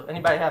 cool. So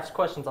anybody has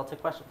questions, I'll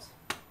take questions.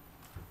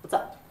 What's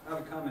up? I have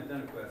a comment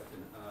and a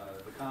question.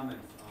 The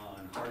comments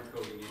on hard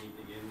coding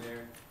anything in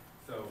there.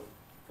 So,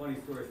 funny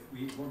story,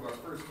 one of our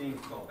first games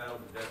called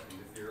Battles of Destiny,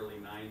 this is the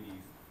early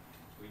 90s.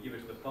 We give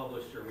it to the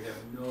publisher, we have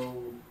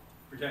no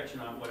protection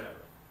on whatever.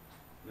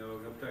 No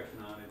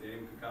protection on it,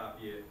 anyone can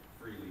copy it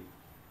freely.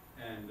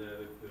 And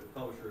the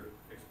publisher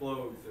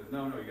explodes, says,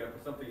 no, you gotta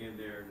put something in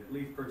there, at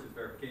least purchase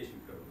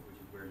verification code,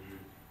 which is where you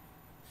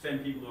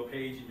send people to a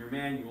page in your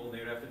manual, and they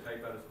would have to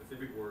type out a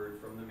specific word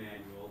from the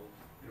manual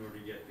in order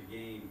to get the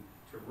game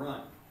to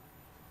run.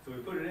 So we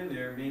put it in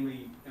there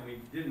mainly, and we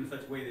did it in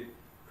such a way that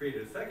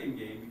created a second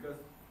game because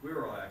we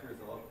were all hackers.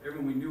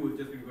 Everyone we knew was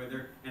just going to go in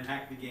there and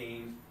hack the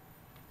games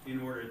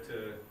in order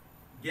to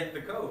get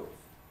the codes.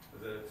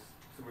 So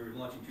we were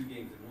launching 2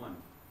 games in one.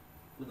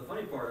 But the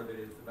funny part of it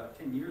is about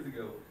 10 years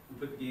ago, we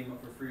put the game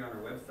up for free on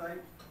our website,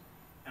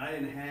 and I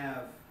didn't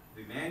have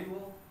the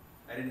manual.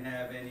 I didn't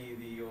have any of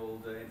the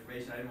old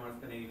information. I didn't want to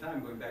spend any time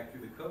going back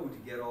through the code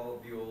to get all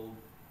of the old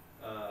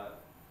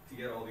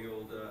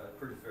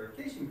purchase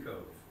verification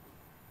codes.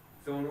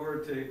 So in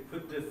order to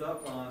put this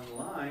up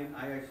online,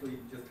 I actually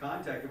just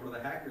contacted one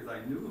of the hackers I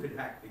knew had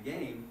hacked the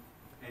game,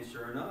 and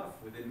sure enough,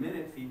 within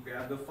minutes, he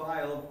grabbed the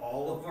file of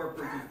all of our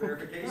purchase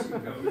verification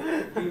codes,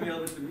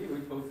 emailed it to me, and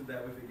we posted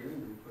that with the game,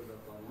 and we put it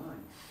up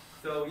online.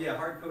 So yeah,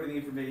 hard coding the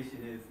information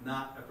is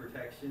not a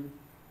protection,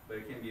 but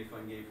it can be a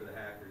fun game for the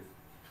hackers.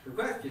 The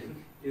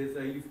question is,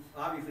 you've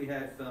obviously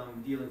had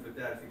some dealings with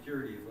data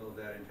security as well as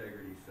data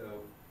integrity.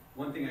 So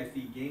one thing I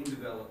see game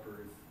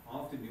developers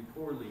often do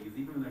poorly is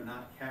even when they're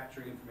not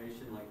capturing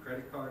information like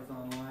credit cards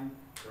online,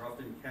 they're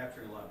often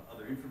capturing a lot of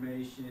other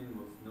information,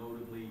 most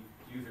notably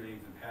usernames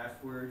and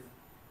passwords,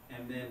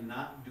 and then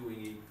not doing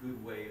a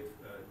good way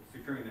of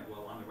securing that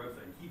well on their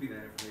website and keeping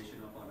that information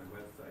up on their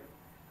website.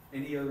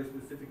 Any other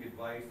specific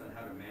advice on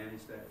how to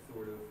manage that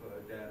sort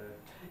of data?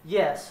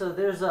 Yeah, so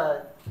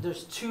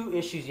there's 2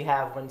 issues you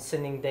have when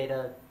sending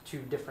data to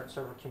different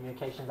server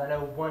communications. I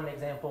know one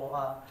example,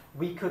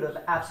 we could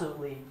have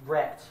absolutely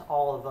wrecked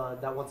all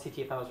of that one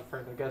CTF I was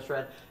referring to, Ghost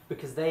Red,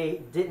 because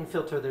they didn't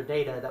filter their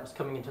data that was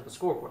coming into the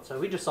scoreboard. So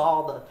we just saw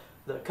all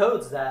the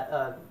codes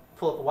that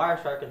pull up a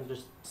Wireshark and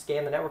just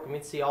scan the network, and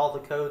we'd see all the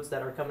codes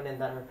that are coming in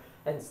that are,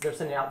 and they're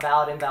sending out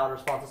valid, invalid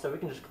responses. So we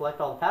can just collect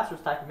all the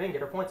passwords, type them in,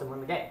 get our points, and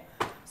win the game.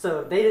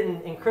 So they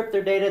didn't encrypt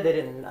their data, they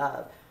didn't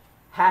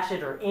hash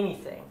it or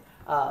anything.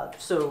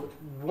 So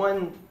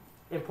one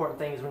important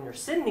thing is when you're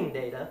sending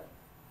data,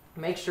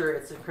 make sure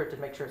it's encrypted,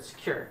 make sure it's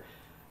secure.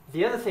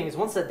 The other thing is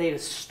once that data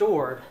is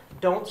stored,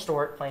 don't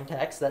store it plain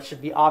text. That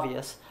should be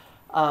obvious.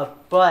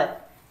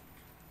 But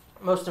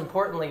most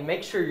importantly,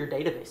 make sure your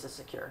database is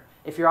secure.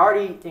 If you're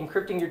already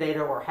encrypting your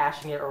data or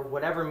hashing it or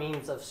whatever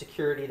means of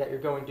security that you're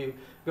going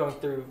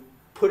through,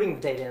 putting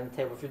the data on the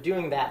table, if you're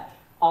doing that,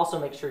 also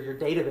make sure your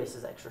database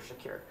is extra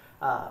secure.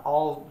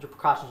 All your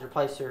precautions in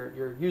place,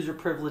 your user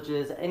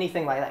privileges,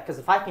 anything like that. Because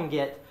if I can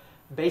get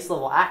base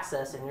level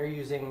access and you're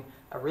using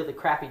a really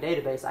crappy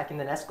database, I can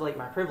then escalate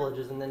my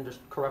privileges and then just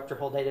corrupt your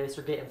whole database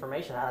or get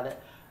information out of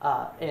it.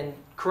 And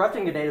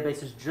corrupting a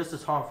database is just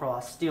as harmful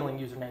as stealing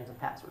usernames and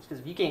passwords. Because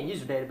if you can't use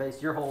your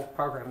database, your whole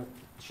program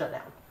is shut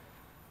down.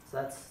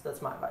 So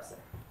that's my advice there.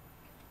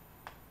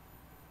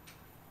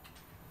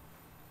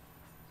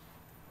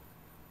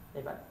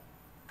 Anybody?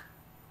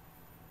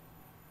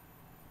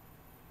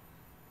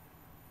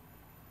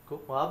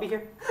 Cool. Well, I'll be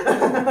here.